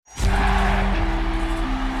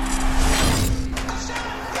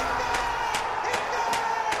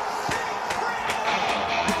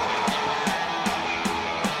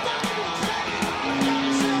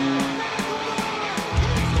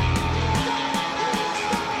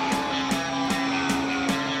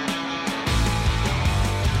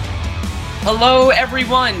Hello,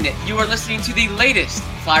 everyone. You are listening to the latest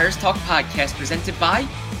Flyers Talk podcast presented by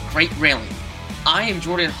Great Railing. I am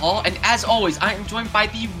Jordan Hall, and as always, I am joined by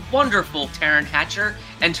the wonderful Taryn Hatcher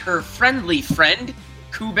and her friendly friend,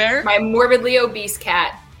 Koo Bear. My morbidly obese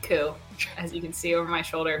cat, Koo, as you can see over my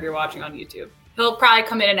shoulder if you're watching on YouTube. He'll probably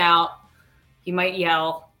come in and out. He might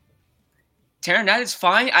yell. Taryn, that is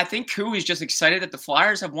fine. I think Koo is just excited that the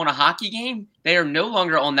Flyers have won a hockey game. They are no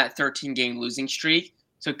longer on that 13-game losing streak.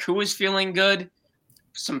 So Koo is feeling good.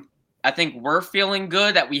 I think we're feeling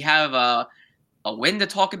good that we have a win to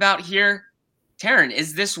talk about here. Taryn,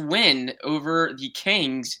 is this win over the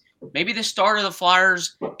Kings maybe the start of the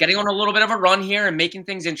Flyers getting on a little bit of a run here and making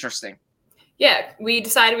things interesting? Yeah, we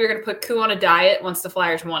decided we were going to put Koo on a diet once the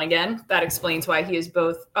Flyers won again. That explains why he is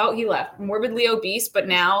both, he left, morbidly obese, but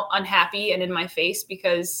now unhappy and in my face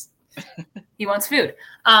because he wants food.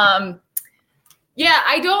 Yeah,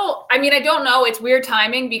 I don't know. It's weird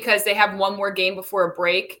timing because they have one more game before a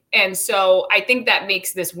break. And so I think that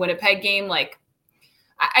makes this Winnipeg game like,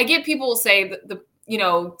 I get people say that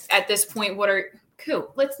at this point, Koo,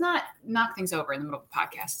 let's not knock things over in the middle of the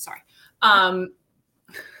podcast. Sorry.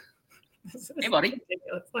 Hey, buddy.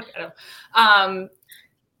 Ridiculous. Look at him.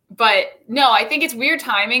 But no, I think it's weird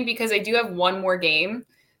timing because they do have one more game.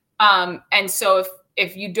 And so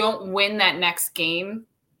if you don't win that next game,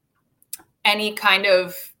 any kind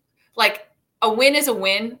of like a win is a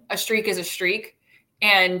win, a streak is a streak.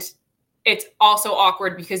 And it's also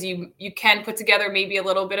awkward because you can put together maybe a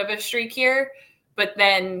little bit of a streak here, but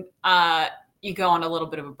then you go on a little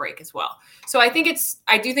bit of a break as well. So I do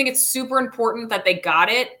think it's super important that they got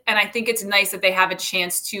it. And I think it's nice that they have a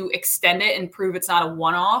chance to extend it and prove it's not a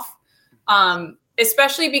one-off.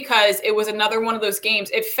 Especially because it was another one of those games.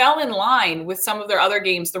 It fell in line with some of their other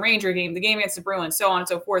games, the Ranger game, the game against the Bruins, so on and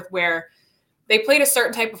so forth, where they played a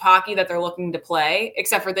certain type of hockey that they're looking to play,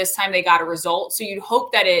 except for this time they got a result. So you'd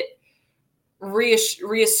hope that it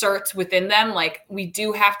reasserts within them, like, we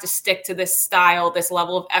do have to stick to this style, this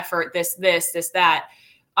level of effort, this, that.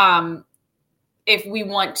 If we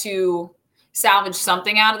want to salvage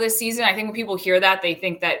something out of this season, I think when people hear that, they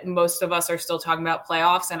think that most of us are still talking about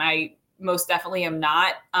playoffs, and I most definitely am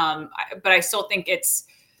not. But I still think it's,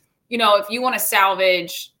 if you want to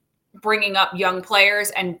salvage bringing up young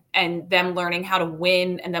players and them learning how to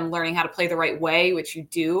win and them learning how to play the right way, which you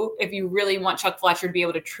do, if you really want Chuck Fletcher to be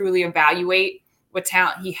able to truly evaluate what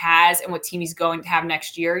talent he has and what team he's going to have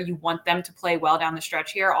next year, you want them to play well down the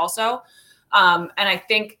stretch here also. And I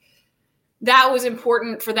think that was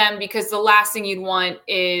important for them because the last thing you'd want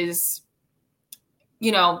is,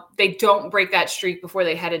 they don't break that streak before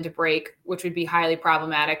they head into break, which would be highly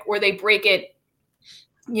problematic, or they break it,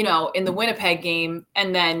 in the Winnipeg game,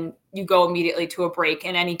 and then you go immediately to a break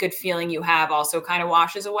and any good feeling you have also kind of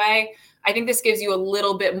washes away. I think this gives you a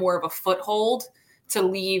little bit more of a foothold to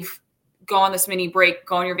leave, go on this mini break,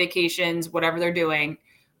 go on your vacations, whatever they're doing,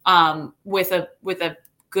 with a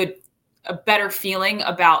better feeling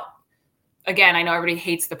about, again, I know everybody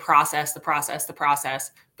hates the process,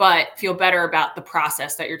 but feel better about the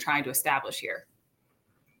process that you're trying to establish here.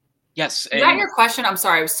 Yes. Is that your question? I'm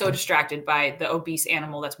sorry. I was so distracted by the obese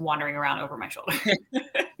animal that's wandering around over my shoulder.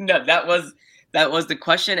 No, that was the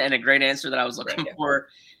question and a great answer that I was looking for.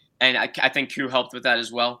 And I think Koo helped with that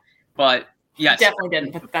as well. But yes. Definitely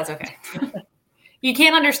didn't, but that's okay. He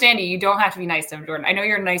can't understand you. You don't have to be nice to him, Jordan. I know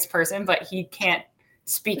you're a nice person, but he can't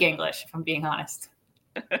speak English, if I'm being honest.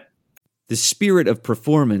 The spirit of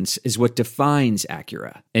performance is what defines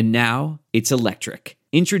Acura. And now it's electric.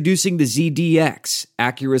 Introducing the ZDX,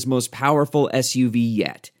 Acura's most powerful SUV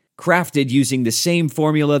yet. Crafted using the same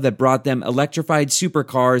formula that brought them electrified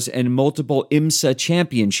supercars and multiple IMSA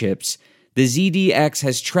championships, the ZDX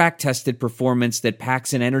has track-tested performance that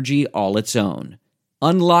packs an energy all its own.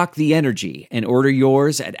 Unlock the energy and order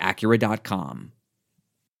yours at Acura.com.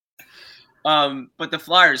 But the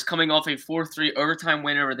Flyers coming off a 4-3 overtime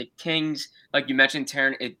win over the Kings, like you mentioned,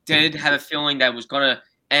 Taryn, it did have a feeling that it was going to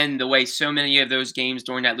end the way so many of those games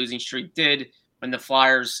during that losing streak did, when the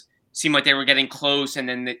Flyers seemed like they were getting close and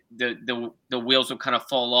then the wheels would kind of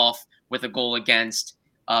fall off with a goal against.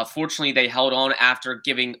 Fortunately, they held on after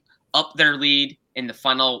giving up their lead in the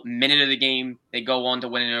final minute of the game. They go on to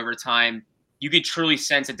win in overtime. You could truly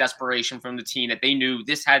sense a desperation from the team that they knew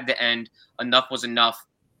this had to end. Enough was enough.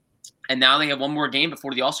 And now they have one more game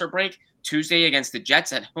before the All-Star break, Tuesday against the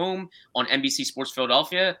Jets at home on NBC Sports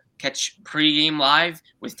Philadelphia. Catch pregame live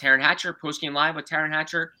with Taryn Hatcher, postgame live with Taryn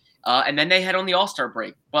Hatcher. And then they head on the All-Star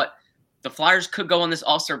break. But the Flyers could go on this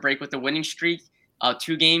All-Star break with a winning streak.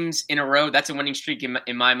 2 games in a row, that's a winning streak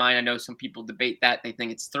in my mind. I know some people debate that. They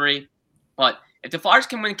think it's 3. But if the Flyers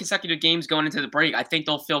can win consecutive games going into the break, I think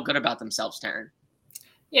they'll feel good about themselves, Taryn.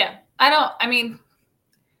 Yeah.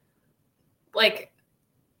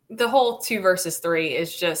 The whole 2 versus 3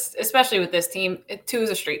 is just, especially with this team, 2 is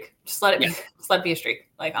a streak. Just let it be a streak.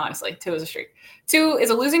 Like, honestly, 2 is a streak. 2 is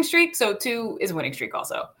a losing streak, so 2 is a winning streak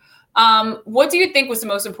also. What do you think was the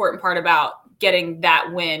most important part about getting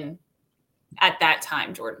that win at that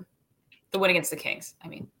time, Jordan? The win against the Kings. I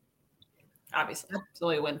mean, obviously, it's the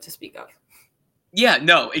only win to speak of. Yeah,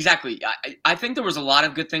 no, exactly. I think there was a lot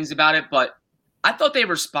of good things about it, but I thought they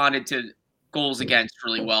responded to goals against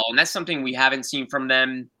really well, and that's something we haven't seen from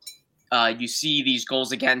them. You see these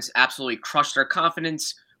goals against absolutely crush their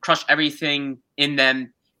confidence, crush everything in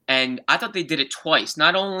them, and I thought they did it twice.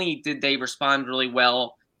 Not only did they respond really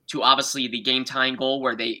well to obviously the game-tying goal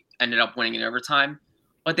where they ended up winning in overtime,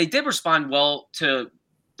 but they did respond well to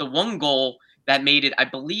the one goal that made it, I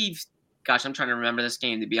believe, gosh, I'm trying to remember this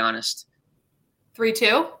game, to be honest.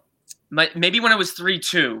 3-2? Maybe when it was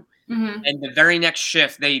 3-2. Mm-hmm. And the very next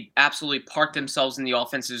shift, they absolutely parked themselves in the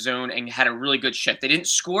offensive zone and had a really good shift. They didn't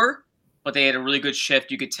score, but they had a really good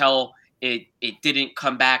shift. You could tell it didn't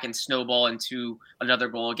come back and snowball into another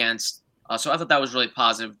goal against. So I thought that was really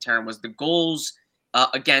positive, Taryn, was the goals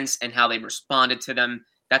against and how they responded to them.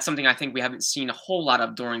 That's something I think we haven't seen a whole lot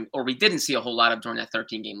of we didn't see a whole lot of during that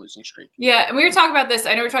 13-game losing streak. Yeah, and we were talking about this.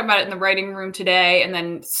 I know we were talking about it in the writing room today, and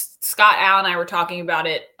then Scott, Al, and I were talking about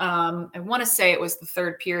it. I want to say it was the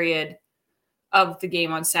third period of the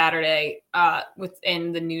game on Saturday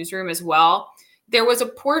within the newsroom as well. There was a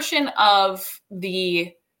portion of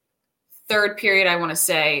the third period, I want to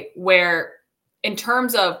say, where in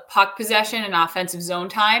terms of puck possession and offensive zone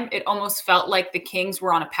time, it almost felt like the Kings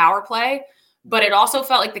were on a power play. But it also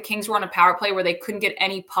felt like the Kings were on a power play where they couldn't get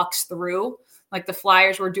any pucks through. Like the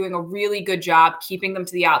Flyers were doing a really good job keeping them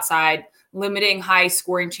to the outside, limiting high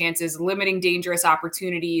scoring chances, limiting dangerous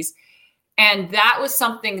opportunities. And that was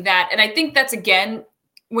something that, and I think that's, again,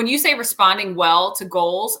 when you say responding well to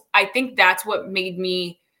goals, I think that's what made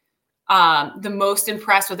me the most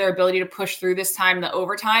impressed with their ability to push through this time in the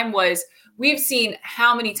overtime. Was we've seen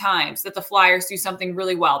how many times that the Flyers do something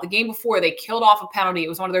really well. The game before, they killed off a penalty. It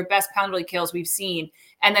was one of their best penalty kills we've seen.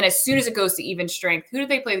 And then as soon as it goes to even strength, who did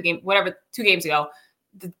they play the game? Whatever, 2 games ago,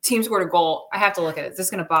 the team scored a goal. I have to look at it. This is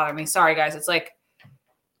going to bother me. Sorry, guys. It's like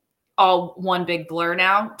all one big blur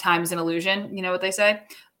now. Time is an illusion. You know what they say?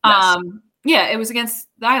 Yes. Yeah, it was against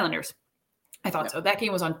the Islanders. I thought so. That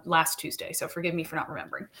game was on last Tuesday, so forgive me for not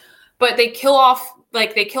remembering. But they have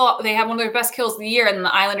one of their best kills of the year, and then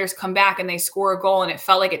the Islanders come back and they score a goal, and it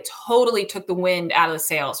felt like it totally took the wind out of the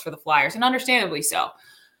sails for the Flyers, and understandably so.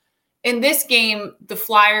 In this game, the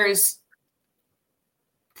Flyers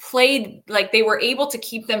played like they were able to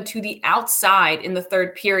keep them to the outside in the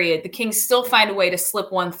third period. The Kings still find a way to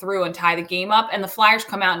slip one through and tie the game up, and the Flyers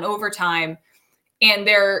come out in overtime, and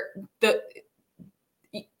there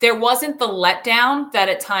wasn't the letdown that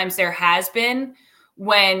at times there has been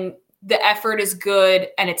when the effort is good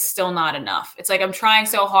and it's still not enough. It's like, I'm trying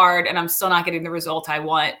so hard and I'm still not getting the result I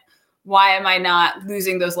want. Why am I not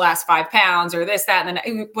losing those last 5 pounds or this, that, and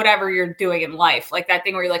then whatever you're doing in life? Like that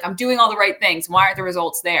thing where you're like, I'm doing all the right things. Why aren't the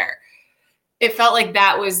results there? It felt like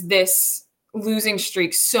that was this losing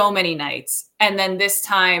streak so many nights. And then this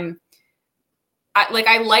time,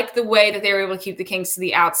 I like the way that they were able to keep the Kings to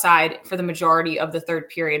the outside for the majority of the third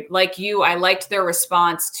period. Like you, I liked their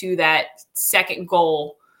response to that second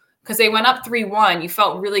goal because they went up 3-1. You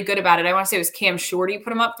felt really good about it. I want to say it was Cam Shorty put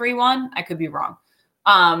them up 3-1. I could be wrong.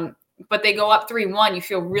 But they go up 3-1. You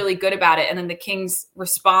feel really good about it. And then the Kings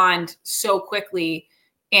respond so quickly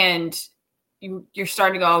and you're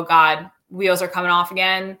starting to go, oh God, wheels are coming off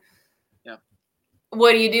again. Yeah.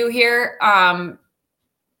 What do you do here?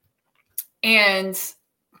 And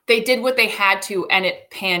they did what they had to, and it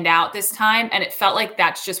panned out this time. And it felt like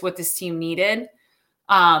that's just what this team needed.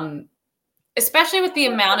 Especially with the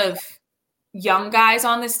amount of young guys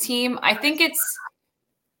on this team. I think it's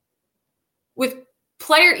with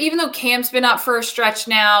even though Cam's been up for a stretch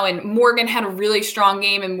now and Morgan had a really strong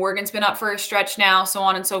game and Morgan's been up for a stretch now, so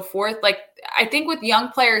on and so forth. Like, I think with young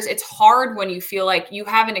players, it's hard when you feel like you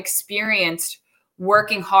haven't experienced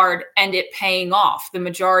working hard and it paying off. The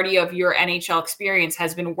majority of your NHL experience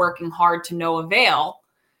has been working hard to no avail.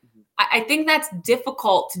 I think that's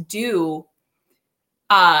difficult to do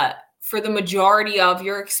for the majority of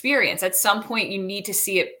your experience. At some point, you need to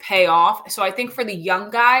see it pay off. So I think for the young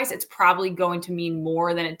guys, it's probably going to mean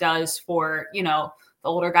more than it does for, the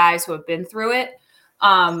older guys who have been through it.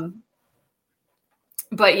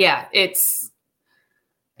 But yeah, it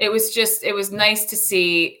was nice to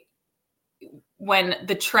see when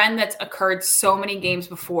the trend that's occurred so many games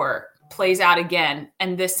before plays out again,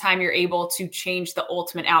 and this time you're able to change the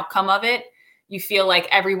ultimate outcome of it, you feel like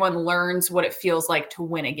everyone learns what it feels like to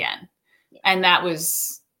win again. And that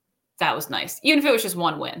was nice, even if it was just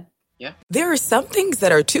one win. Yeah. There are some things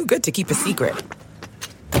that are too good to keep a secret.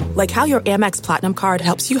 Like how your Amex Platinum card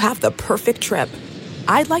helps you have the perfect trip.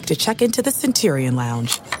 I'd like to check into the Centurion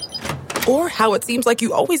Lounge. Or how it seems like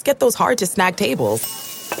you always get those hard-to-snag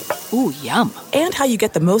tables. Ooh, yum. And how you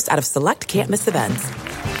get the most out of select can't-miss events.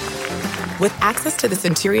 With access to the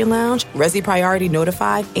Centurion Lounge, Resi Priority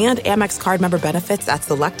Notified, and Amex card member benefits at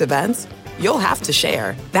select events, you'll have to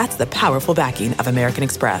share. That's the powerful backing of American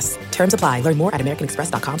Express. Terms apply. Learn more at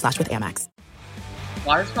americanexpress.com/withAmex.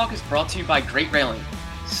 Flyers Talk is brought to you by Great Railing.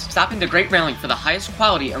 Stop into Great Railing for the highest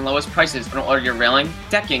quality and lowest prices on all your railing,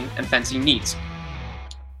 decking, and fencing needs.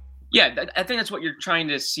 Yeah, I think that's what you're trying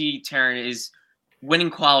to see, Taryn, is winning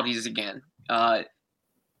qualities again.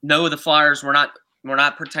 No, the Flyers, we're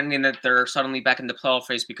not pretending that they're suddenly back in the playoff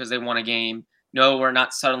race because they won a game. No, we're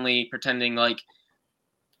not suddenly pretending like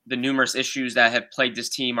the numerous issues that have plagued this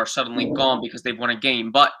team are suddenly gone because they've won a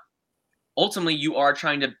game. But ultimately, you are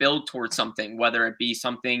trying to build towards something, whether it be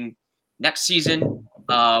something next season,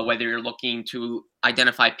 whether you're looking to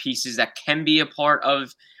identify pieces that can be a part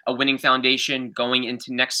of a winning foundation going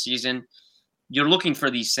into next season. You're looking for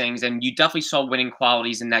these things, and you definitely saw winning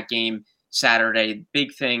qualities in that game Saturday.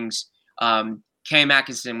 Big things. Cam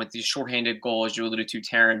Atkinson with the shorthanded goal, as you alluded to,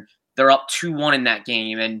 Taryn. They're up 2-1 in that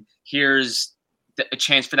game, and here's a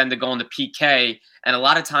chance for them to go into PK, and a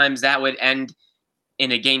lot of times that would end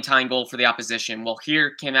in a game-tying goal for the opposition. Well,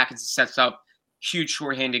 here Cam Atkinson sets up huge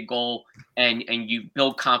shorthanded goal, and you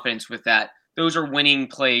build confidence with that. Those are winning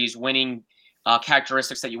plays, winning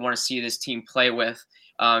characteristics that you want to see this team play with.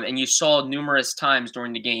 And you saw numerous times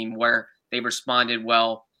during the game where they responded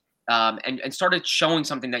well and started showing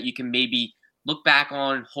something that you can maybe look back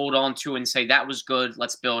on, hold on to, and say, that was good,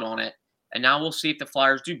 let's build on it. And now we'll see if the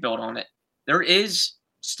Flyers do build on it. There is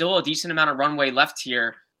still a decent amount of runway left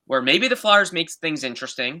here where maybe the Flyers makes things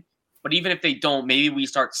interesting, but even if they don't, maybe we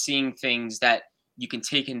start seeing things that you can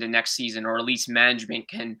take into next season, or at least management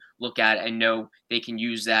can look at and know they can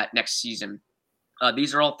use that next season.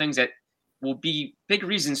 These are all things that will be big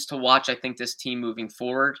reasons to watch, I think, this team moving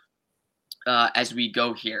forward as we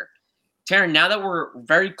go here. Taryn, now that we're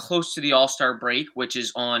very close to the All-Star break, which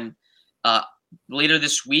is on later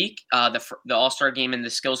this week, the All-Star game and the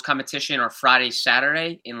skills competition are Friday,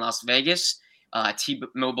 Saturday in Las Vegas.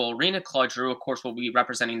 T-Mobile Arena. Claude Giroux, of course, will be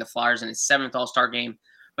representing the Flyers in his 7th All-Star game.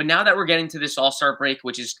 But now that we're getting to this All-Star break,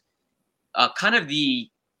 which is kind of the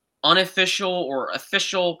unofficial or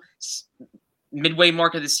official midway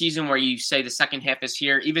mark of the season where you say the second half is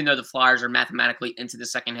here, even though the Flyers are mathematically into the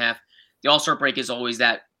second half, the All-Star break is always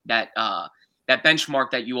that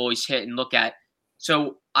benchmark that you always hit and look at.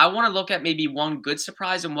 So I want to look at maybe one good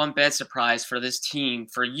surprise and one bad surprise for this team,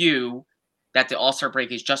 for you, that the All-Star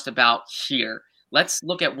break is just about here. Let's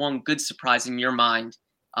look at one good surprise in your mind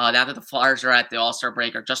now that the Flyers are at the All-Star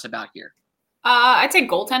break or just about here. I'd say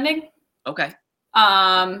goaltending. Okay.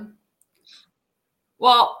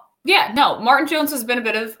 Well, yeah, no, Martin Jones has been a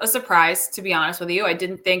bit of a surprise, to be honest with you. I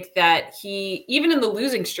didn't think that even in the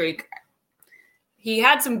losing streak, he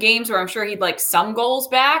had some games where I'm sure he'd like some goals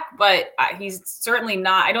back, but he's certainly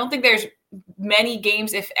not. I don't think there's many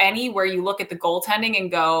games, if any, where you look at the goaltending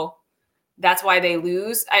and go, that's why they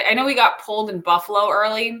lose. I know he got pulled in Buffalo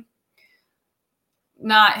early.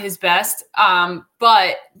 Not his best.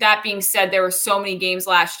 But that being said, there were so many games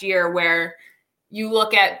last year where you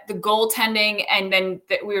look at the goaltending and then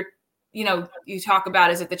you talk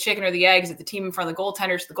about, is it the chicken or the egg? Is it the team in front of the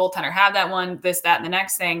goaltender? Should the goaltender have that one, this, that, and the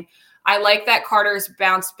next thing? I like that Carter's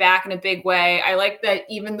bounced back in a big way. I like that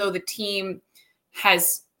even though the team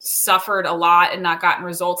has suffered a lot and not gotten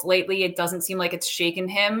results lately, it doesn't seem like it's shaken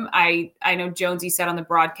him. I know Jonesy said on the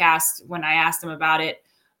broadcast when I asked him about it,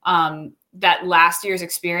 that last year's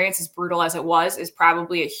experience, as brutal as it was, is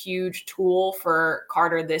probably a huge tool for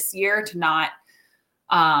Carter this year to not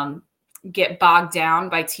get bogged down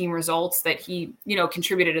by team results that he,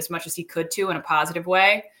 contributed as much as he could to in a positive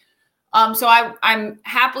way. So I'm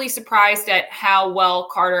happily surprised at how well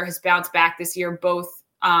Carter has bounced back this year, both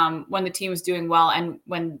when the team is doing well and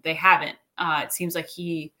when they haven't. It seems like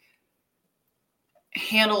he's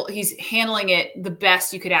handling it the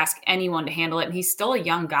best you could ask anyone to handle it. And he's still a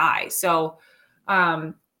young guy. So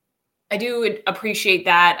I do appreciate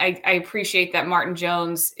that. I appreciate that Martin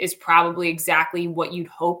Jones is probably exactly what you'd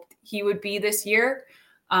hoped he would be this year.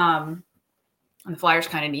 And the Flyers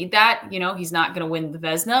kind of need that. He's not going to win the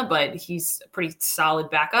Vezina, but he's a pretty solid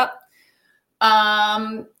backup.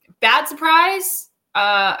 Bad surprise.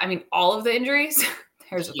 All of the injuries.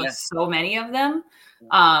 There's so many of them.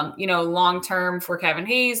 Long term for Kevin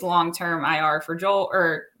Hayes, long term IR for Joel,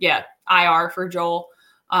 IR for Joel.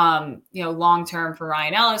 Long term for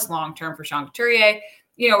Ryan Ellis, long term for Sean Couturier.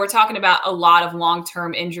 We're talking about a lot of long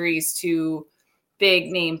term injuries to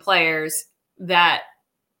big name players that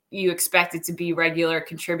you expected to be regular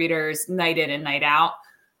contributors night in and night out.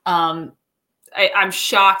 I'm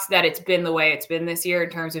shocked that it's been the way it's been this year in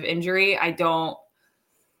terms of injury. I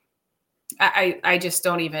just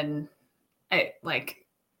don't even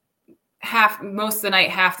most of the night,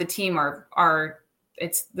 half the team are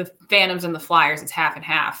it's the Phantoms and the Flyers. It's half and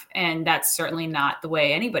half. And that's certainly not the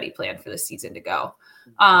way anybody planned for this season to go.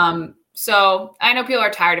 So I know people are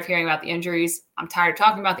tired of hearing about the injuries. I'm tired of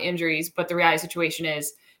talking about the injuries, but the reality situation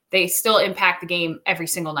is they still impact the game every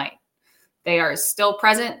single night. They are still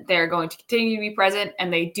present. They're going to continue to be present,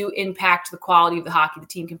 and they do impact the quality of the hockey the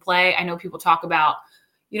team can play. I know people talk about,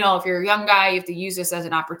 if you're a young guy, you have to use this as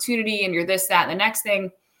an opportunity and you're this, that, and the next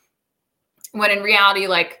thing. When in reality,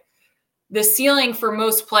 the ceiling for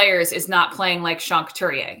most players is not playing like Sean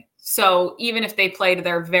Couturier. So even if they play to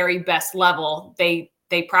their very best level, they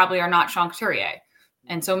probably are not Sean Couturier.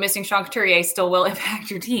 And so missing Sean Couturier still will impact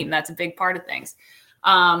your team. That's a big part of things.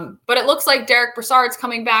 But it looks like Derek Brassard's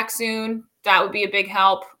coming back soon. That would be a big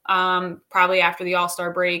help, probably after the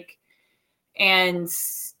All-Star break. And,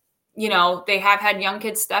 they have had young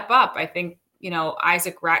kids step up. I think,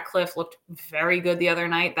 Isaac Ratcliffe looked very good the other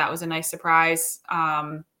night. That was a nice surprise.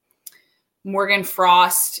 Morgan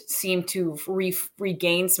Frost seemed to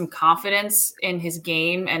regain some confidence in his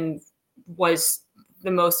game and was the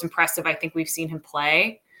most impressive I think we've seen him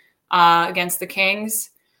play against the Kings.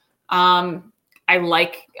 I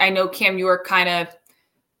know Cam York kind of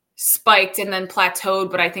spiked and then plateaued,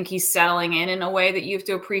 but I think he's settling in a way that you have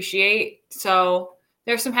to appreciate. So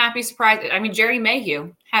there's some happy surprises. I mean, Jerry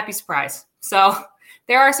Mayhew, happy surprise. So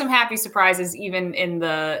there are some happy surprises even in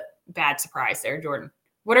the bad surprise there, Jordan.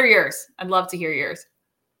 What are yours? I'd love to hear yours.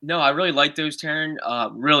 No, I really like those, Taryn.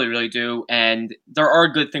 Really, really do. And there are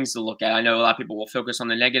good things to look at. I know a lot of people will focus on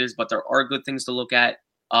the negatives, but there are good things to look at.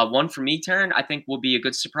 One for me, Taryn, I think will be a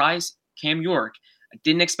good surprise, Cam York. I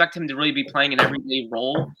didn't expect him to really be playing an everyday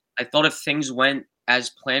role. I thought if things went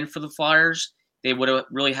as planned for the Flyers, they would have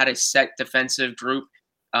really had a set defensive group.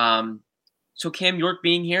 So Cam York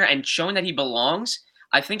being here and showing that he belongs,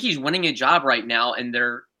 I think he's winning a job right now in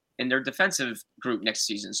their defensive group next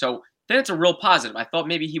season. So then it's a real positive. I thought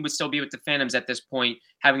maybe he would still be with the Phantoms at this point,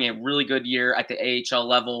 having a really good year at the AHL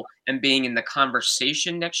level and being in the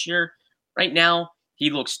conversation next year. Right now, he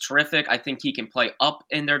looks terrific. I think he can play up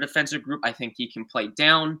in their defensive group. I think he can play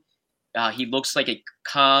down. He looks like a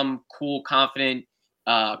calm, cool, confident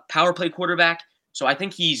power play quarterback. So I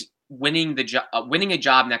think he's winning a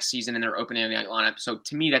job next season in their opening night lineup. So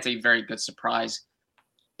to me, that's a very good surprise.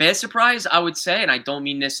 Bad surprise, I would say, and I don't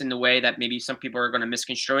mean this in the way that maybe some people are going to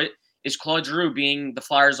misconstrue it, is Claude Giroux being the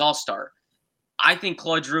Flyers all-star. I think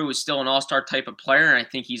Claude Giroux is still an all-star type of player, and I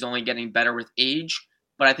think he's only getting better with age.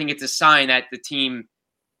 But I think it's a sign that the team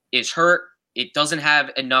is hurt. It doesn't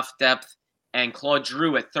have enough depth. And Claude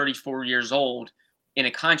Giroux at 34 years old in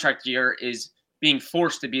a contract year is being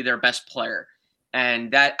forced to be their best player.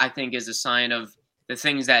 And that, I think, is a sign of the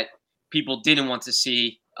things that people didn't want to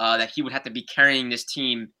see, that he would have to be carrying this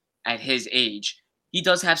team at his age. He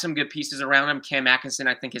does have some good pieces around him. Cam Atkinson,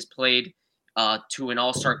 I think, has played to an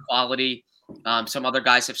all-star quality. Some other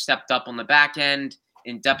guys have stepped up on the back end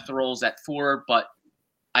in depth roles at forward, but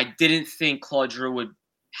I didn't think Claude Giroux would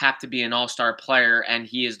have to be an all-star player, and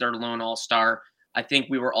he is their lone all-star. I think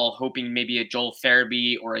we were all hoping maybe a Joel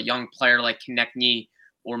Farabee or a young player like Konechny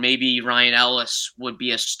or maybe Ryan Ellis would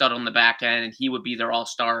be a stud on the back end, and he would be their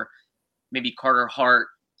all-star. Maybe Carter Hart.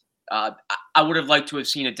 I would have liked to have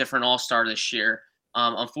seen a different all-star this year.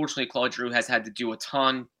 Unfortunately, Claude Giroux has had to do a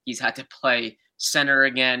ton. He's had to play center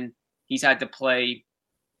again. He's had to play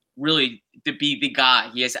really to be the guy.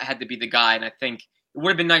 He has had to be the guy, and I think it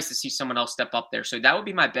would have been nice to see someone else step up there. So that would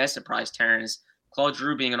be my best surprise, Taryn, is Claude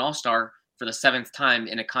Giroux being an all-star for the 7th time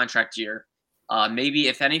in a contract year. Maybe,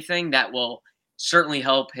 if anything, that will certainly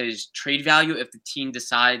help his trade value if the team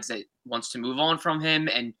decides that it wants to move on from him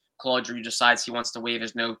and Claude Giroux decides he wants to waive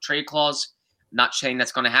his no trade clause. Not saying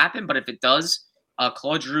that's going to happen, but if it does,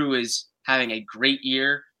 Claude Giroux is having a great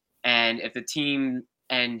year. And if the team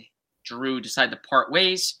and Giroux decide to part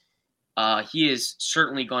ways, he is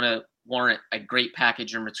certainly going to warrant a great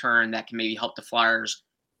package in return that can maybe help the Flyers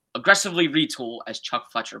aggressively retool, as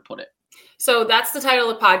Chuck Fletcher put it. So that's the title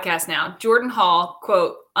of the podcast now. Jordan Hall,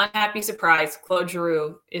 quote, unhappy surprise, Claude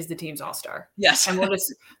Giroux is the team's all-star. Yes. And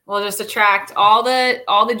we'll just attract all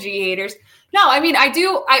the G haters. No, I mean, I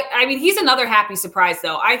do. I mean, he's another happy surprise,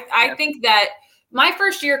 though. I think that my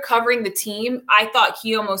first year covering the team, I thought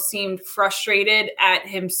he almost seemed frustrated at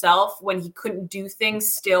himself when he couldn't do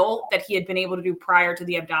things still that he had been able to do prior to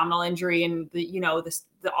the abdominal injury and I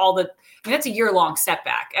mean, that's a year-long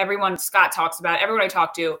setback. Scott talks about, everyone I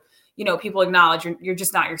talk to, people acknowledge you're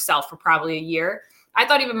just not yourself for probably a year. I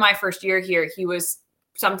thought even my first year here, he was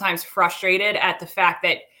sometimes frustrated at the fact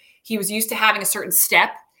that he was used to having a certain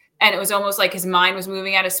step, and it was almost like his mind was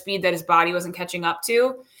moving at a speed that his body wasn't catching up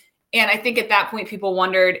to. And I think at that point, people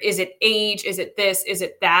wondered, is it age? Is it this? Is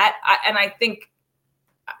it that? And I think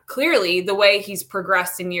clearly the way he's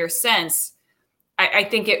progressed in years since, I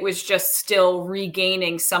think it was just still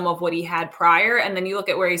regaining some of what he had prior. And then you look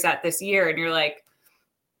at where he's at this year and you're like,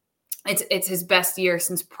 it's his best year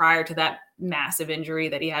since prior to that massive injury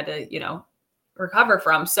that he had to, recover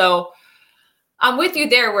from. So I'm with you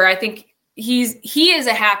there where I think he is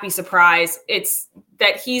a happy surprise. It's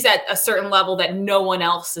that he's at a certain level that no one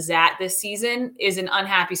else is at this season is an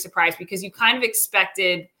unhappy surprise because you kind of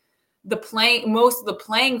expected most of the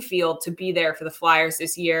playing field to be there for the Flyers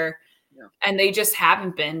this year. Yeah. And they just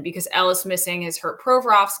haven't been because Ellis missing has hurt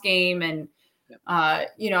Provorov's game. And, I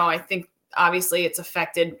think obviously it's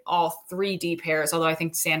affected all three D pairs, although I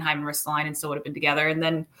think Sanheim and Ristolainen still would have been together. And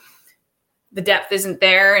then the depth isn't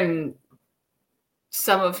there. And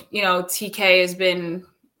some of, TK has been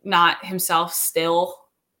not himself still,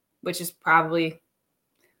 which is probably a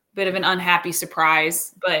bit of an unhappy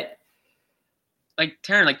surprise. But like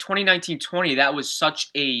Taryn, like 2019-20, that was such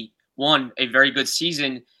a very good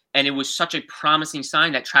season. And it was such a promising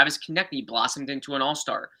sign that Travis Konecny blossomed into an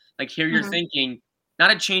all-star. Like here you're thinking,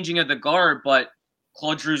 not a changing of the guard, but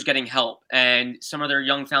Claude Giroux's getting help. And some of their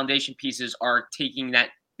young foundation pieces are taking that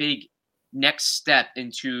big next step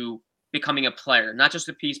into becoming a player, not just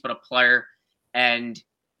a piece, but a player. And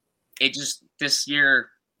it just, this year,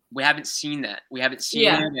 we haven't seen that. We haven't seen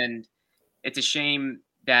it. And it's a shame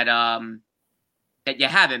that that you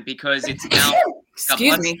haven't, because it's now.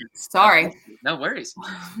 Excuse me. Sorry. No worries.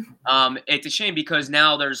 It's a shame because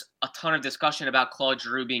now there's a ton of discussion about Claude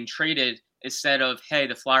Giroux being traded instead of, hey,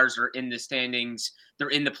 the Flyers are in the standings. They're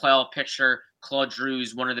in the playoff picture. Claude Giroux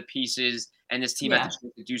is one of the pieces, and this team has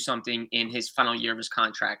to do something in his final year of his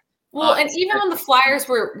contract. Well, and even when the Flyers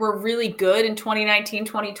were really good in 2019,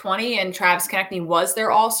 2020, and Travis Konecny was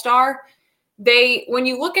their all-star, when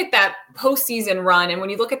you look at that postseason run and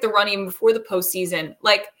when you look at the run even before the postseason,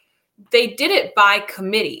 like they did it by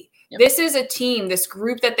committee. Yep. This is a team, this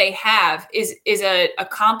group that they have is a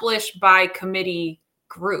accomplished by committee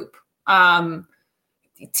group.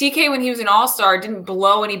 TK, when he was an all-star, didn't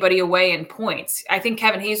blow anybody away in points. I think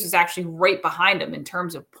Kevin Hayes was actually right behind him in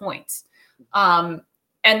terms of points. And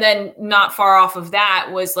then not far off of that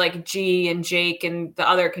was like G and Jake and the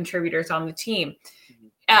other contributors on the team.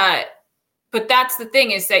 But that's the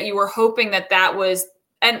thing, is that you were hoping that was,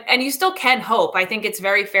 and you still can hope. I think it's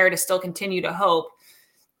very fair to still continue to hope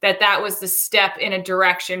that was the step in a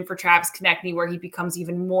direction for Travis Konecny where he becomes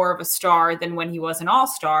even more of a star than when he was an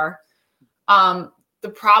all-star. The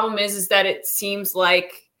problem is that it seems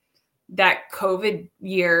like that COVID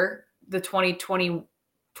year, the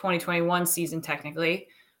 2020-2021 season, technically,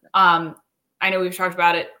 I know we've talked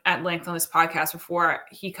about it at length on this podcast before.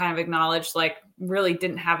 He kind of acknowledged, like, really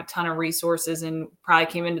didn't have a ton of resources and probably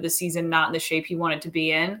came into the season not in the shape he wanted to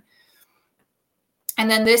be in. And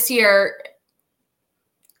then this year,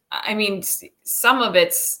 I mean, some of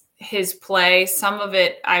it's his play. Some of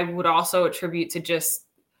it I would also attribute to just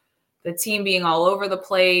the team being all over the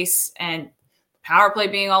place and power play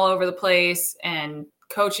being all over the place and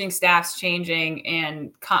coaching staffs changing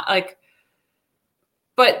and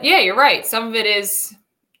but yeah, you're right. Some of it is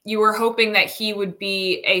you were hoping that he would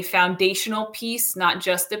be a foundational piece, not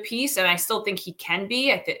just a piece. And I still think he can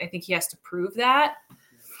be. I think he has to prove that.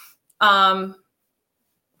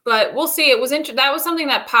 But we'll see. It was that was something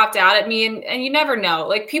that popped out at me, and you never know.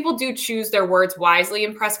 Like, people do choose their words wisely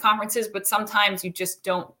in press conferences, but sometimes you just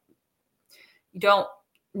don't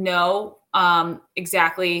know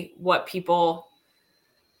exactly what people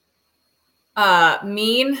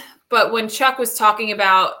mean. But when Chuck was talking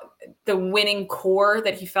about the winning core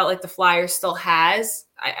that he felt like the Flyers still has,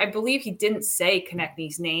 I believe he didn't say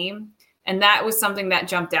Konecny's name. And that was something that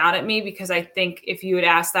jumped out at me, because I think if you had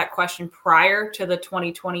asked that question prior to the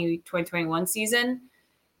 2020-2021 season,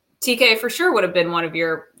 TK for sure would have been one of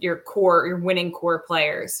your core, your winning core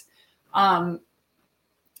players. And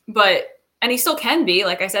he still can be,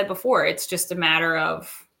 like I said before. It's just a matter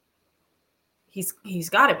of he's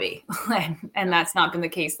got to be, and that's not been the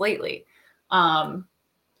case lately. So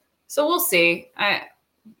we'll see.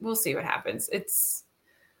 We'll see what happens.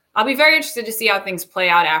 I'll be very interested to see how things play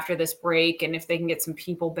out after this break and if they can get some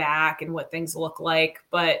people back and what things look like.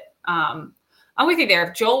 But I'm with you there.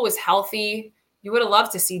 If Joel was healthy, you would have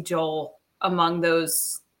loved to see Joel among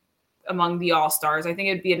the All-Stars. I think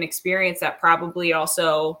it'd be an experience that probably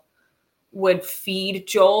also would feed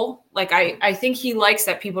Joel. Like, I think he likes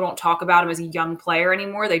that people don't talk about him as a young player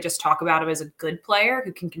anymore. They just talk about him as a good player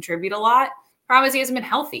who can contribute a lot. Problem is he hasn't been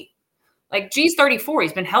healthy. Like, G's 34,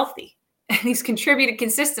 he's been healthy. And he's contributed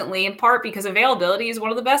consistently, in part because availability is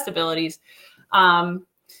one of the best abilities. So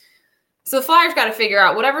the Flyers got to figure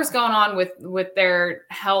out whatever's going on with their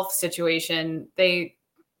health situation. I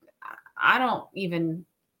don't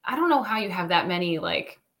know how you have that many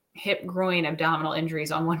like hip, groin, abdominal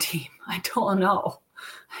injuries on one team. I don't know.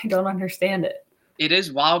 I don't understand it. It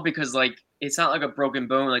is wild because like it's not like a broken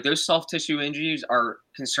bone. Like those soft tissue injuries are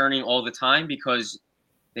concerning all the time because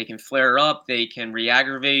they can flare up, they can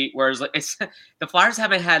re-aggravate. Whereas like the Flyers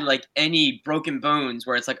haven't had like any broken bones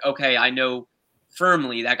where it's like, okay, I know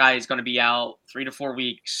firmly that guy is going to be out 3 to 4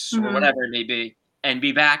 weeks or whatever it may be, and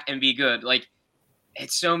be back and be good. Like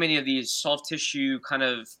it's so many of these soft tissue kind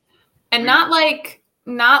of, and not like.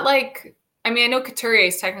 I mean, I know Couturier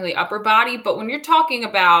is technically upper body, but when you're talking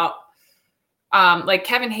about like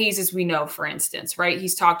Kevin Hayes, as we know, for instance, right?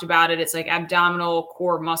 He's talked about it. It's like abdominal,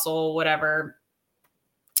 core muscle, whatever.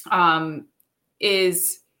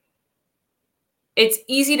 It's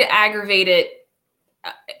easy to aggravate it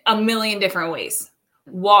a million different ways.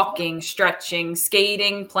 Walking, stretching,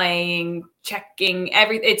 skating, playing, checking,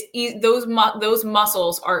 everything. Those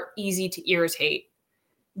muscles are easy to irritate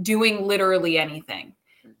doing literally anything.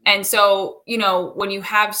 And so, you know, when you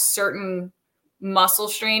have certain muscle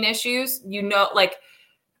strain issues, you know, like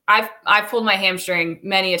I've pulled my hamstring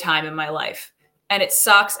many a time in my life and it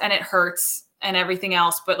sucks and it hurts and everything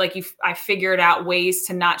else. But like I figured out ways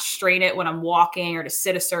to not strain it when I'm walking or to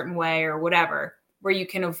sit a certain way or whatever, where you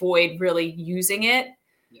can avoid really using it.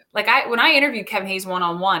 Yeah. Like when I interviewed Kevin Hayes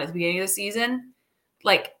one-on-one at the beginning of the season,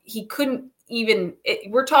 like he couldn't even,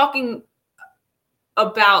 we're talking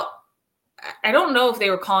about, I don't know if they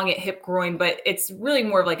were calling it hip groin, but it's really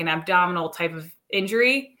more of like an abdominal type of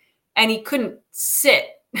injury. And he couldn't sit.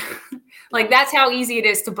 Like that's how easy it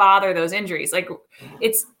is to bother those injuries. Like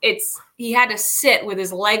he had to sit with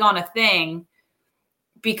his leg on a thing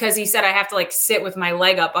because he said, I have to like sit with my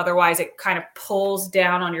leg up. Otherwise it kind of pulls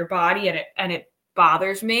down on your body and it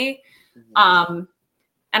bothers me.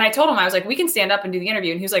 And I told him, I was like, we can stand up and do the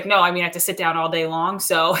interview. And he was like, no, I mean, I have to sit down all day long.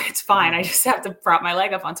 So it's fine. I just have to prop my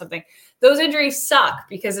leg up on something. Those injuries suck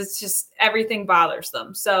because it's just everything bothers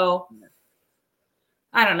them. So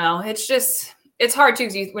I don't know. It's hard too.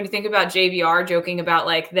 Because when you think about JVR joking about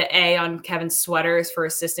like the A on Kevin's sweaters for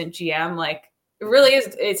assistant GM, like it really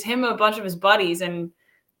is, it's him, a bunch of his buddies, and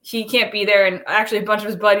he can't be there. And actually a bunch of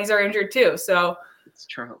his buddies are injured too. So it's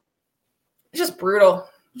true. It's just brutal.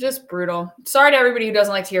 Just brutal. Sorry to everybody who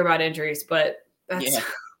doesn't like to hear about injuries, but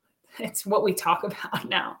it's what we talk about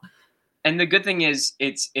now. And the good thing is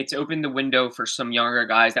it's opened the window for some younger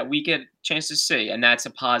guys that we get a chance to see, and that's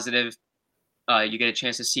a positive. You get a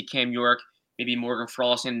chance to see Cam York, maybe Morgan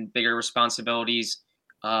Frost in bigger responsibilities.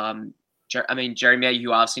 Jerry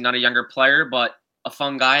Mayhew, obviously not a younger player, but a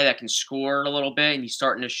fun guy that can score a little bit, and he's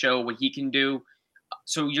starting to show what he can do.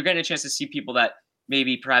 So you're getting a chance to see people that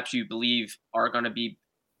maybe perhaps you believe are going to be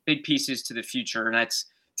big pieces to the future. And that's,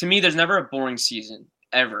 to me, there's never a boring season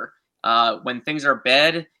ever. When things are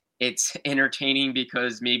bad, it's entertaining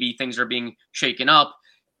because maybe things are being shaken up.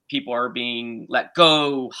 People are being let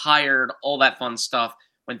go, hired, all that fun stuff.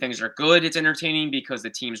 When things are good, it's entertaining because the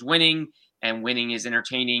team's winning, and winning is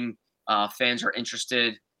entertaining. Fans are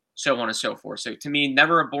interested, so on and so forth. So to me,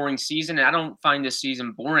 never a boring season. And I don't find this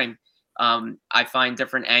season boring. I find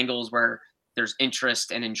different angles where there's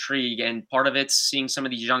interest and intrigue, and part of it's seeing some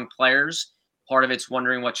of these young players. Part of it's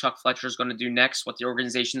wondering what Chuck Fletcher is going to do next, what the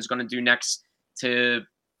organization is going to do next to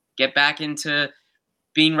get back into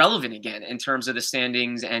being relevant again in terms of the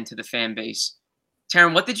standings and to the fan base.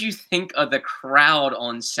 Taryn, what did you think of the crowd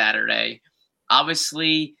on Saturday?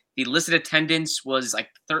 Obviously, the listed attendance was like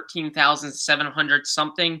 13,700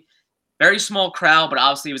 something. Very small crowd, but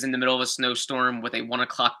obviously it was in the middle of a snowstorm with a 1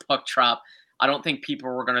 o'clock puck drop. I don't think people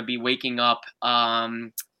were going to be waking up,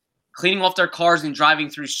 cleaning off their cars and driving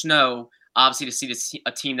through snow, obviously, to see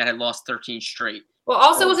a team that had lost 13 straight. Well,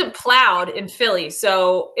 also wasn't plowed in Philly.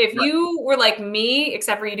 So if you were like me,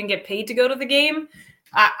 except for you didn't get paid to go to the game,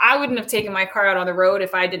 I wouldn't have taken my car out on the road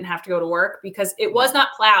if I didn't have to go to work because it was not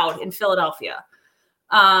plowed in Philadelphia,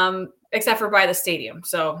 except for by the stadium.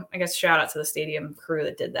 So I guess shout out to the stadium crew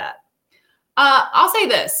that did that. I'll say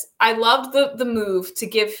this. I loved the move to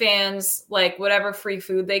give fans like whatever free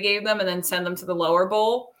food they gave them and then send them to the lower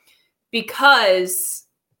bowl, because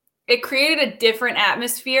it created a different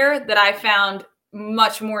atmosphere that I found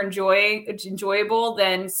much more enjoyable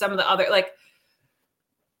than some of the other, like,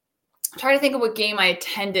 I'm trying to think of what game I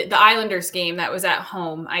attended. The Islanders game that was at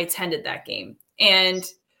home. I attended that game. And,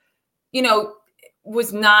 you know,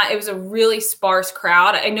 it was a really sparse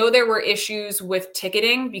crowd. I know there were issues with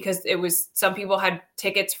ticketing because some people had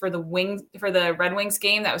tickets for the Red Wings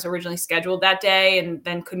game that was originally scheduled that day and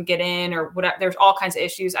then couldn't get in or whatever. There's all kinds of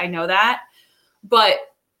issues. I know that. But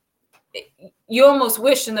you almost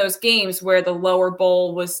wish in those games where the lower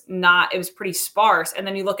bowl it was pretty sparse. And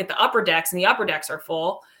then you look at the upper decks and the upper decks are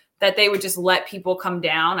full, that they would just let people come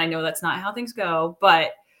down. I know that's not how things go,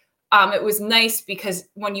 but it was nice because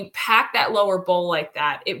when you pack that lower bowl like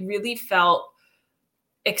that, it really felt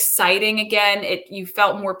exciting again. You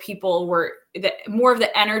felt more more of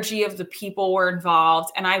the energy of the people were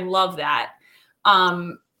involved. And I love that.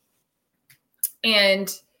 And,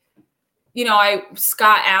 you know,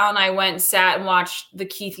 Scott Allen, I went and sat and watched the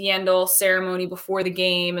Keith Yandel ceremony before the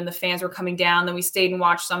game and the fans were coming down. Then we stayed and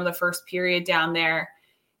watched some of the first period down there.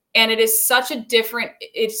 And it is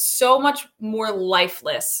it's so much more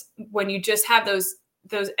lifeless when you just have those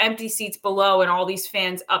empty seats below and all these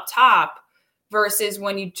fans up top versus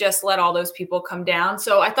when you just let all those people come down.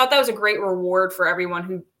 So I thought that was a great reward for everyone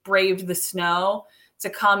who braved the snow to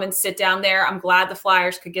come and sit down there. I'm glad the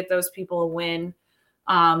Flyers could get those people a win,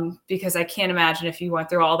 because I can't imagine if you went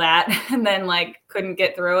through all that and then like couldn't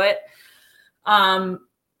get through it.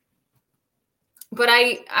 But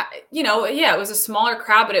it was a smaller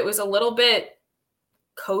crowd, but it was a little bit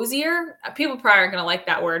cozier. People probably aren't going to like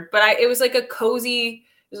that word, but it was like it was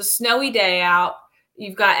a snowy day out.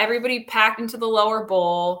 You've got everybody packed into the lower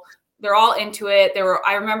bowl. They're all into it.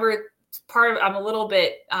 I remember I'm a little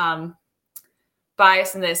bit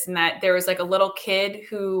biased in this, in that there was like a little kid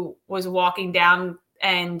who was walking down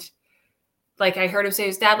and like I heard him say to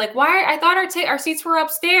his dad, like, why? I thought our seats were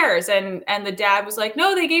upstairs. And the dad was like,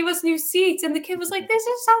 no, they gave us new seats. And the kid was like, this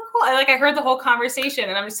is so cool. I heard the whole conversation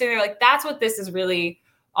and I'm just sitting there like, that's what this is really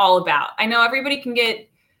all about. I know everybody can get,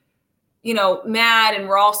 you know, mad and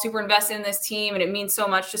we're all super invested in this team and it means so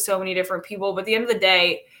much to so many different people. But at the end of the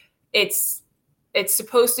day, it's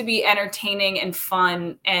supposed to be entertaining and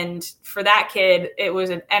fun. And for that kid, it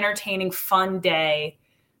was an entertaining, fun day.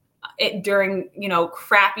 During, you know,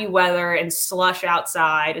 crappy weather and slush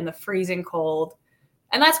outside and the freezing cold.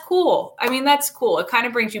 And that's cool. I mean, that's cool. It kind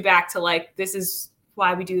of brings you back to like, this is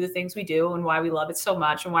why we do the things we do and why we love it so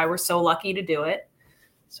much and why we're so lucky to do it.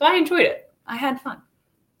 So I enjoyed it. I had fun.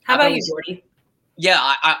 How about you, Jordy? Yeah,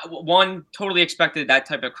 I totally expected that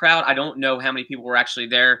type of crowd. I don't know how many people were actually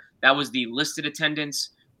there. That was the listed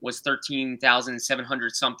attendance was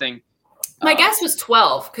 13,700 something. My guess was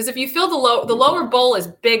 12, because if you feel the lower bowl is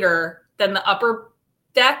bigger than the upper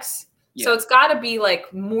decks, so it's got to be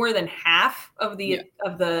like more than half of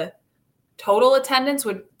the total attendance.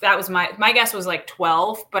 That was my guess was like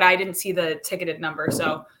 12, but I didn't see the ticketed number.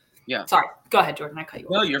 So yeah, sorry. Go ahead, Jordan. I cut you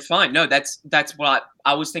off. No, you're fine. No, that's what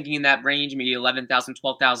I was thinking in that range, maybe 11,000,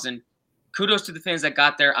 12,000. Kudos to the fans that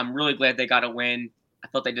got there. I'm really glad they got a win. I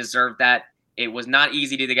thought they deserved that. It was not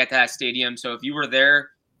easy to get to that stadium. So if you were there,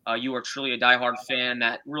 you are truly a diehard fan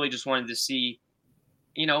that really just wanted to see,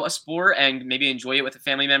 you know, a sport and maybe enjoy it with a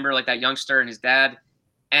family member like that youngster and his dad.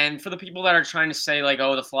 And for the people that are trying to say like,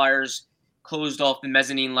 oh, the Flyers closed off the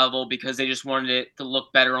mezzanine level because they just wanted it to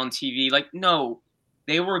look better on TV. Like, no,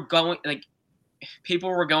 people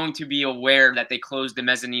were going to be aware that they closed the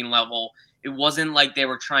mezzanine level. It wasn't like they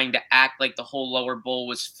were trying to act like the whole lower bowl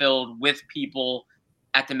was filled with people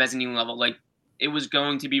at the mezzanine level. Like, it was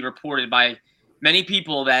going to be reported by many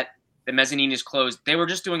people that the mezzanine is closed. They were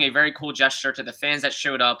just doing a very cool gesture to the fans that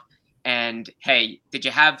showed up. And, hey, did you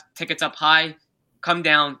have tickets up high? Come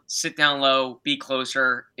down, sit down low, be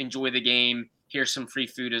closer, enjoy the game. Here's some free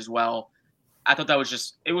food as well. I thought it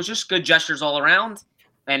was just good gestures all around.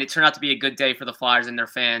 And it turned out to be a good day for the Flyers and their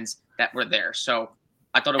fans that were there. So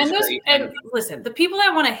I thought it was great. And listen, the people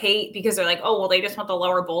that want to hate because they're like, oh, well, they just want the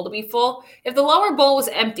lower bowl to be full. If the lower bowl was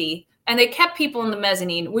empty, and they kept people in the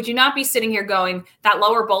mezzanine, would you not be sitting here going, that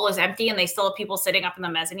lower bowl is empty and they still have people sitting up in the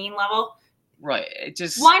mezzanine level? Right.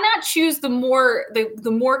 Why not choose the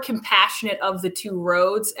more compassionate of the two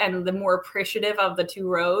roads and the more appreciative of the two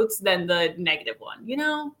roads than the negative one, you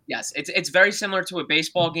know? Yes. It's very similar to a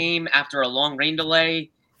baseball game. After a long rain delay,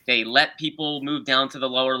 they let people move down to the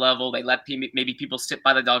lower level. They let maybe people sit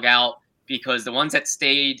by the dugout because the ones that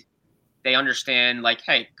stayed, they understand like,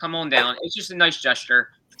 hey, come on down. It's just a nice gesture.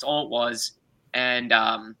 All it was. And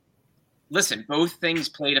listen, both things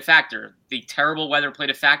played a factor. The terrible weather played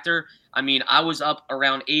a factor. I mean, I was up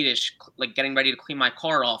around 8-ish, like getting ready to clean my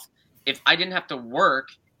car off. If I didn't have to work,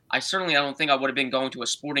 I don't think I would have been going to a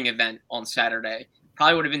sporting event on Saturday.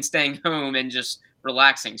 Probably would have been staying home and just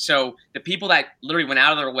relaxing. So the people that literally went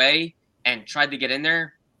out of their way and tried to get in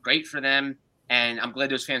there, great for them. And I'm glad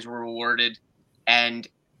those fans were rewarded. And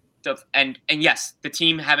yes, the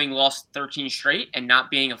team having lost 13 straight and not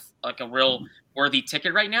being a real worthy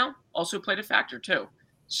ticket right now also played a factor too.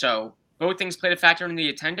 So both things played a factor in the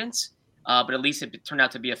attendance, but at least it turned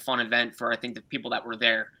out to be a fun event for, I think, the people that were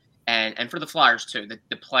there and for the Flyers too,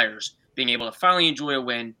 the players being able to finally enjoy a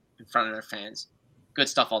win in front of their fans. Good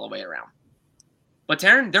stuff all the way around. But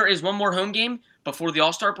Taryn, there is one more home game before the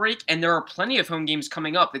All-Star break, and there are plenty of home games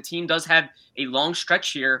coming up. The team does have a long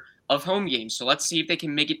stretch here of home games, so let's see if they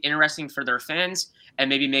can make it interesting for their fans and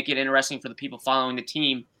maybe make it interesting for the people following the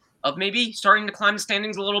team of maybe starting to climb the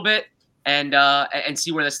standings a little bit and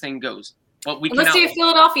see where this thing goes. But let's see if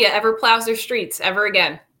Philadelphia ever plows their streets ever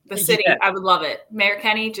again. The city, yeah. I would love it. Mayor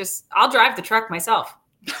Kenny, I'll drive the truck myself.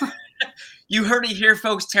 You heard it here,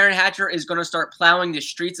 folks. Taryn Hatcher is going to start plowing the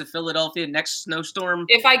streets of Philadelphia next snowstorm.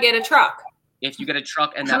 If I get a truck. If you get a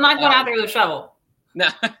truck. And I'm not going out there with a shovel. No.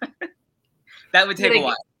 That would take a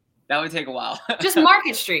while. That would take a while. Just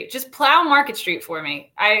Market Street. Just plow Market Street for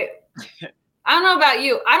me. I don't know about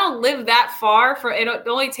you. I don't live that far. It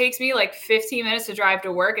only takes me like 15 minutes to drive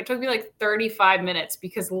to work. It took me like 35 minutes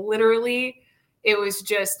because literally it was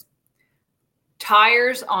just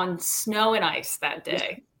tires on snow and ice that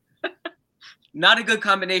day. Not a good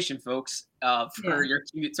combination, folks, for your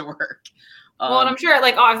commute to work. Well, and I'm sure,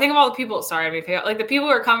 I think of all the people. Sorry, like the people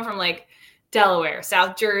who are coming from like Delaware,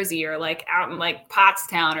 South Jersey, or like out in like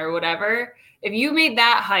Pottstown or whatever. If you made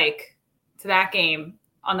that hike to that game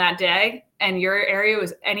on that day, and your area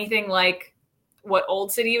was anything like what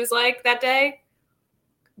Old City was like that day,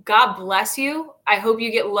 God bless you. I hope you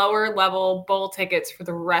get lower level bowl tickets for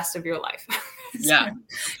the rest of your life. Yeah,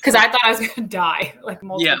 because I thought I was going to die like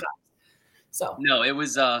multiple times. So no, it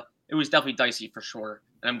was definitely dicey for sure,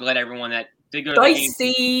 and I'm glad everyone that did go to the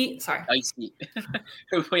game. Sorry, dicey.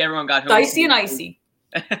 Hopefully, everyone got home. Dicey and icy.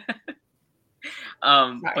 Sorry,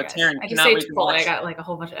 but guys. Taryn, I just say Chipotle. I got like a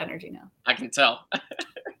whole bunch of energy now. I can tell.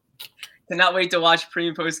 Cannot wait to watch pre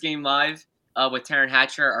and post game live with Taryn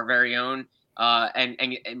Hatcher, our very own.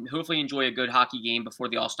 And hopefully enjoy a good hockey game before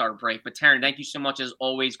the All-Star break. But Taryn, thank you so much as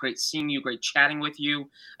always. Great seeing you, great chatting with you.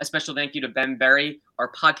 A special thank you to Ben Berry,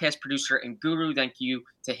 our podcast producer and guru. Thank you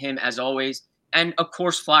to him as always. And of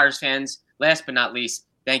course, Flyers fans, last but not least,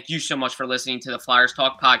 thank you so much for listening to the Flyers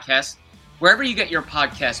Talk podcast. Wherever you get your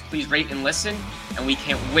podcast, please rate and listen, and we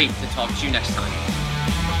can't wait to talk to you next time.